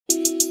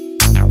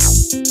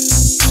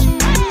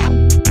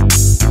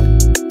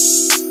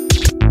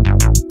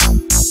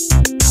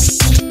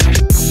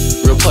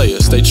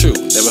stay true,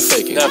 never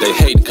faking. They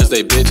hate cause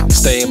they bitch,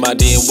 stay in my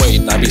D and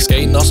waiting. I be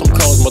skating on some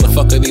cones,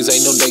 motherfucker, these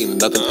ain't no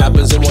dating. Nothing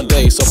happens in one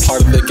day, so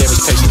part of the game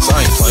is patience.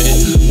 I ain't playing.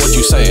 What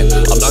you saying?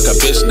 I'll knock a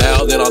bitch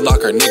now, then I'll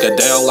knock her nigga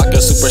down like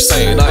a Super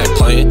Saiyan. I ain't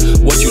playing.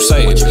 What you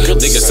saying?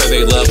 Niggas say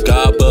they love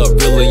God, but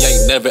really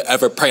ain't never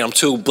ever pray. I'm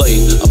too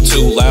blatant, I'm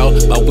too loud,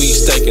 my weed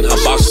staking. I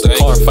box the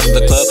car in front of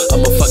the club,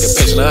 I'm a fucking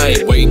patient, I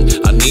ain't waiting.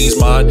 I needs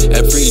mine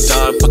every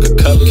dime, fuck a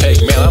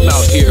cupcake. Man, I'm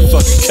out here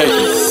fucking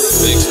caking.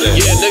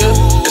 Yeah, nigga,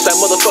 it's that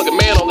motherfucking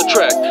man on the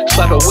track.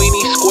 Slap a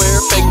weenie, square,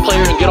 fake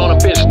player, and get on a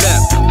bitch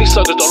nap. These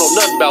suckers don't know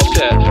nothing about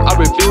that. I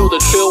reveal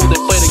the drill when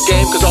they play the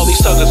game, cause all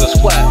these suckers is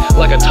flat.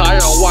 Like a tire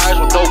on wires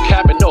with no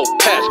cap and no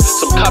patch.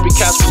 Some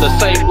copycats from the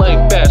same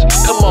lame batch.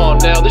 Come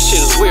on now, this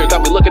shit is weird.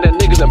 Got me looking at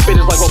niggas and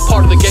bitches like what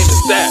part of the game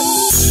is that?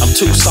 I'm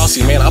too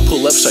saucy, man, I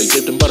pull up straight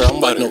dipped in butter,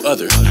 I'm like no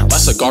other. My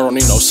cigar don't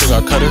need no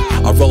cigar cutter,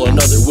 I roll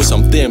another with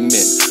some thin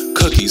mint,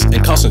 cookies,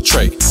 and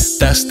concentrate.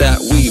 That's that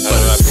weed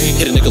butter.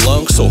 Hit a nigga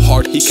lung so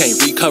hard he can't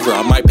recover.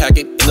 I might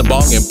pack it in the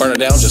bong and burn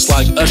it down just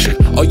like Usher.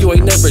 Oh, you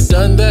ain't never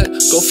done that?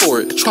 Go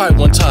for it, try it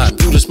one time.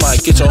 You just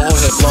might get your whole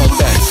head blown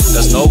back.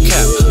 That's no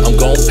cap, I'm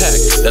gon' pack.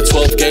 That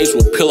 12 gauge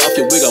will peel off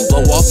your wig and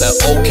blow off that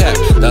old cap.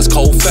 That's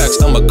cold facts,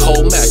 I'm a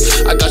cold Mac.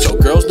 I got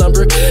your girl's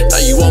number,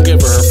 now you won't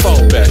give her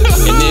phone back.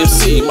 In the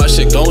MC, my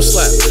shit gon'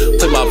 slap.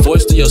 Play my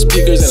voice to your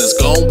speakers and it's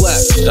gon' blap.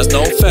 That's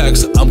no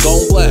facts, I'm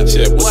gon' blap.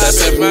 Shit, with that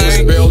 7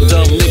 inch barrel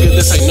dumb nigga,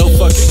 this ain't no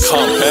fucking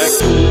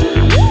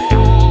compact.